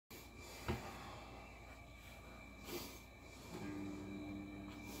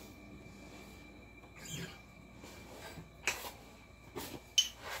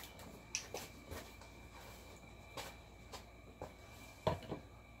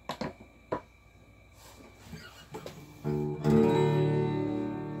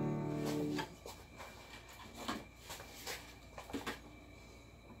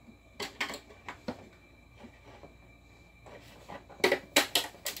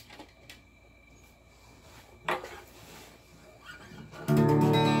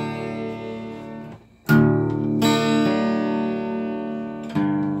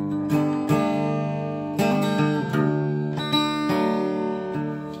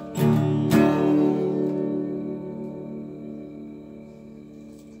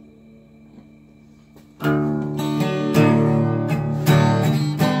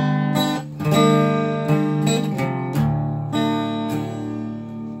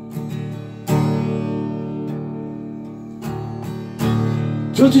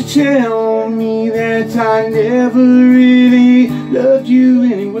Don't you tell me that I never really loved you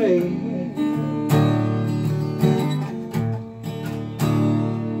anyway.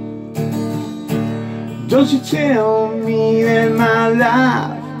 Don't you tell me that my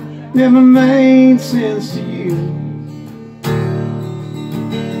life never made sense to you.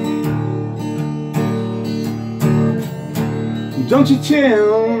 Don't you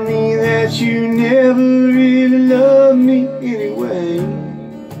tell me that you never really loved me anyway.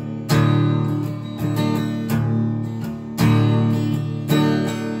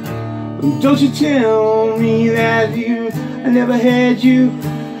 Don't you tell me that I never had you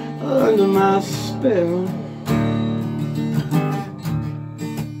under my spell.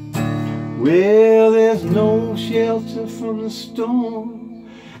 Well, there's no shelter from the storm,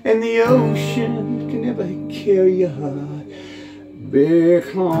 and the ocean can never carry your heart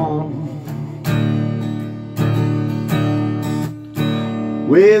back home.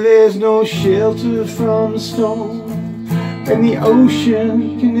 Well, there's no shelter from the storm, and the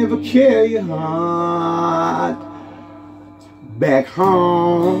ocean can never carry your heart back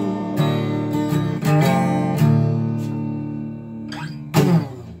home.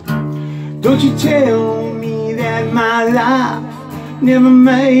 Don't you tell me that my life never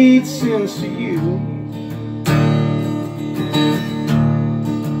made sense to you.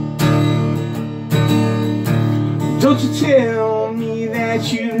 Don't you tell me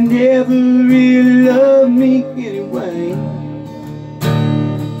that you never really loved me anyway.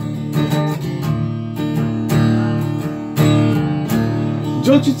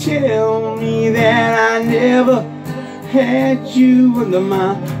 Don't you tell me that I never had you under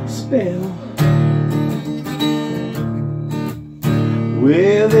my spell.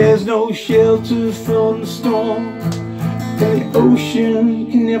 Well, there's no shelter from the storm, and the ocean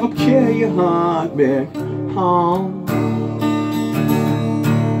can never carry your heart back home.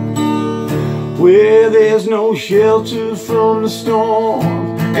 Well, there's no shelter from the storm,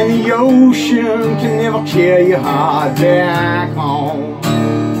 and the ocean can never carry your heart back home.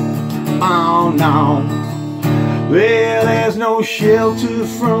 Oh no. Well, there's no shelter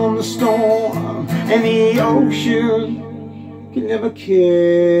from the storm, and the ocean can never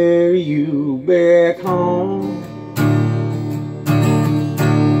carry you back home.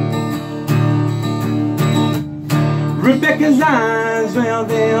 Rebecca's eyes, well,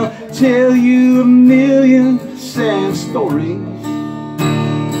 they'll tell you a million sad stories.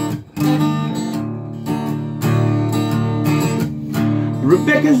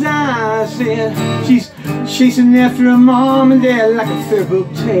 Rebecca's eyes said she's chasing after her mom and dad like a fairy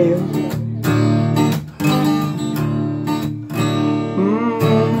book tale.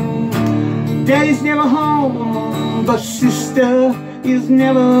 Daddy's never home, but sister is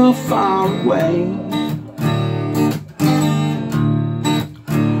never far away.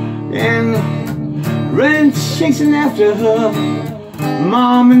 And running, chasing after her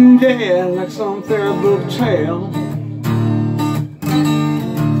mom and dad like some fairy book tale.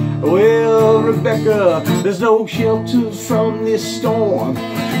 Well, Rebecca, there's no shelter from this storm,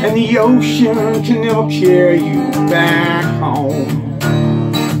 and the ocean can never carry you back home.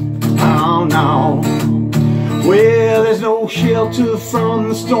 Oh no. Well, there's no shelter from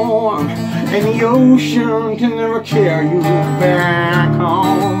the storm, and the ocean can never carry you back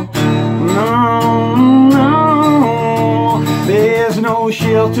home. No, no. There's no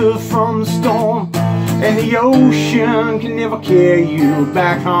shelter from the storm, and the ocean can never carry you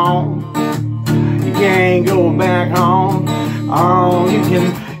back home. You can't go back home. Oh,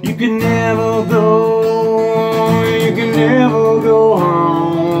 you can never go. You can never go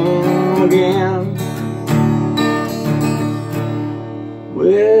home again.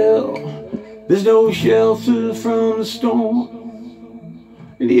 Well, there's no shelter from the storm,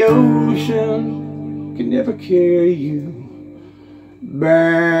 and the ocean can never carry you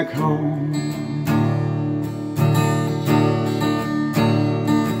back home.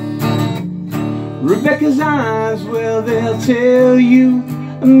 Rebecca's eyes, well, they'll tell you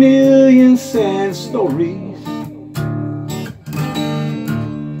a million sad stories.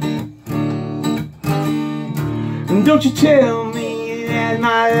 And don't you tell me that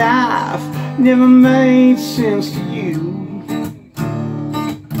my life never made sense to you.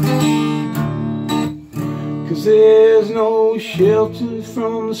 'Cause there's no shelter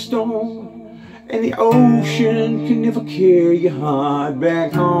from the storm, and the ocean can never carry your heart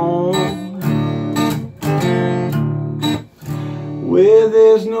back home. Where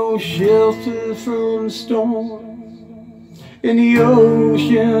there's no shelter from the storm, and the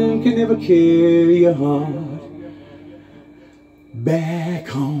ocean can never carry your heart back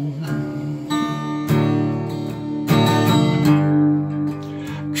home.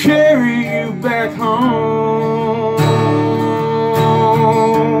 carry you back home,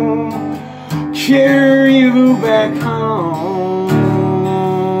 carry you back home,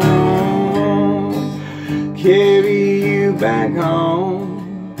 carry you back home.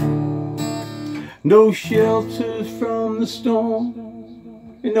 No shelters from the storm,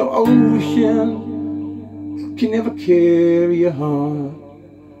 and no ocean can never carry your heart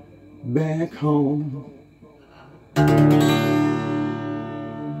back home.